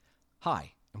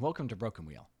Hi, and welcome to Broken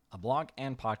Wheel, a blog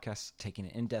and podcast taking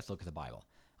an in-depth look at the Bible.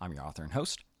 I'm your author and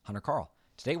host, Hunter Carl.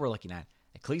 Today we're looking at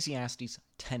Ecclesiastes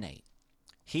 10:8.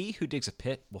 He who digs a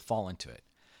pit will fall into it,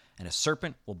 and a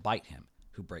serpent will bite him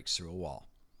who breaks through a wall.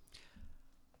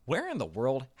 Where in the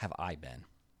world have I been?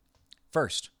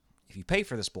 First, if you pay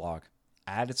for this blog,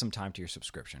 I added some time to your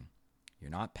subscription.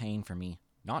 You're not paying for me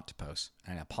not to post,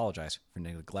 and I apologize for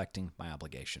neglecting my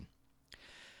obligation.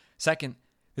 Second,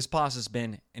 this pause has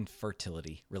been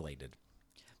infertility related.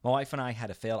 My wife and I had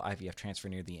a failed IVF transfer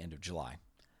near the end of July.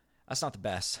 That's not the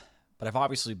best, but I've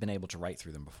obviously been able to write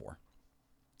through them before.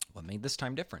 What made this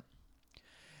time different?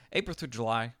 April through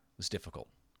July was difficult.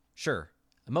 Sure,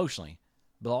 emotionally,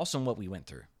 but also in what we went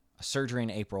through. A surgery in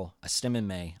April, a stim in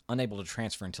May, unable to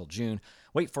transfer until June,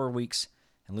 wait 4 weeks,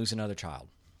 and lose another child.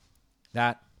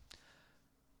 That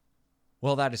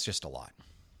is just a lot.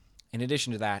 In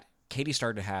addition to that, Katie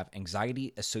started to have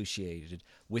anxiety associated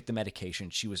with the medication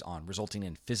she was on, resulting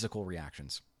in physical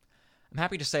reactions. I'm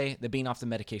happy to say that being off the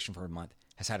medication for a month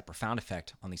has had a profound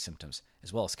effect on these symptoms,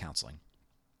 as well as counseling.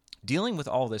 Dealing with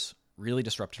all this really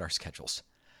disrupted our schedules.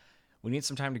 We need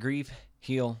some time to grieve,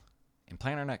 heal, and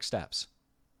plan our next steps.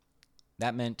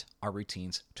 That meant our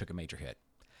routines took a major hit.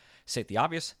 To state the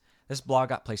obvious, this blog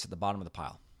got placed at the bottom of the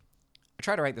pile. I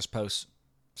tried to write this post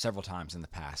several times in the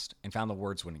past and found the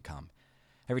words wouldn't come.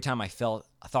 Every time I felt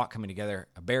a thought coming together,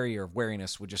 a barrier of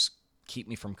wariness would just keep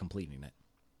me from completing it.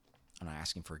 I'm not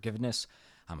asking for forgiveness.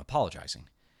 I'm apologizing.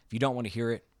 If you don't want to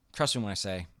hear it, trust me when I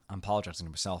say I'm apologizing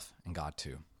to myself and God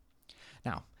too.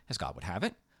 Now, as God would have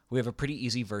it, we have a pretty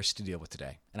easy verse to deal with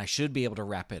today, and I should be able to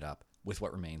wrap it up with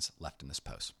what remains left in this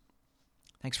post.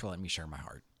 Thanks for letting me share my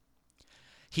heart.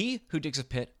 He who digs a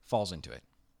pit falls into it.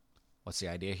 What's the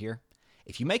idea here?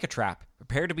 If you make a trap,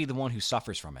 prepare to be the one who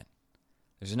suffers from it.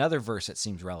 There's another verse that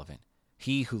seems relevant.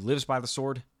 He who lives by the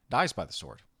sword dies by the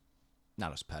sword.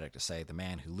 Not as poetic to say the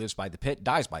man who lives by the pit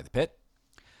dies by the pit.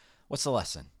 What's the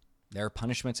lesson? There are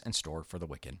punishments in store for the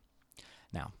wicked.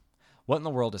 Now, what in the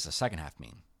world does the second half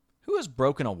mean? Who has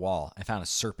broken a wall and found a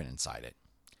serpent inside it?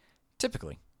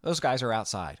 Typically, those guys are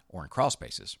outside or in crawl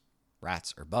spaces.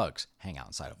 Rats or bugs hang out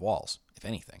inside of walls, if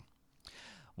anything.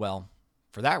 Well,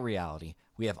 for that reality,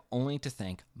 we have only to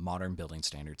thank modern building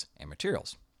standards and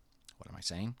materials. What am I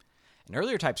saying? In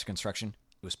earlier types of construction,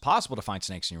 it was possible to find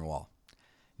snakes in your wall.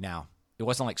 Now, it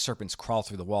wasn't like serpents crawled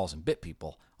through the walls and bit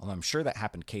people, although I'm sure that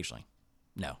happened occasionally.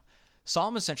 No.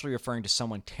 Solomon is essentially referring to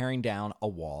someone tearing down a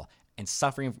wall and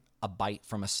suffering a bite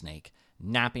from a snake,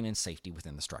 napping in safety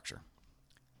within the structure.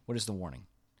 What is the warning?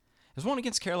 It's one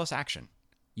against careless action.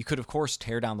 You could, of course,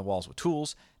 tear down the walls with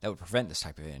tools that would prevent this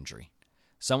type of injury.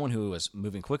 Someone who is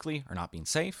moving quickly or not being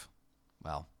safe,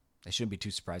 well, they shouldn't be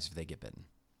too surprised if they get bitten.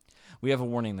 We have a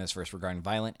warning in this verse regarding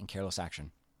violent and careless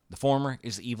action. The former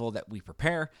is the evil that we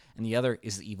prepare, and the other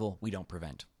is the evil we don't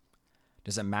prevent.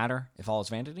 Does it matter if all is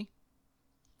vanity?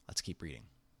 Let's keep reading.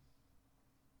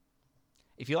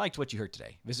 If you liked what you heard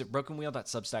today, visit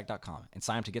brokenwheel.substack.com and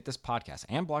sign up to get this podcast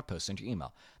and blog posts sent to your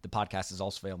email. The podcast is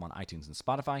also available on iTunes and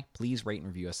Spotify. Please rate and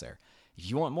review us there. If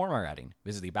you want more of my writing,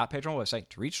 visit the About page on our website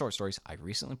to read short stories I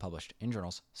recently published in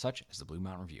journals such as the Blue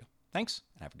Mountain Review. Thanks,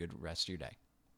 and have a good rest of your day.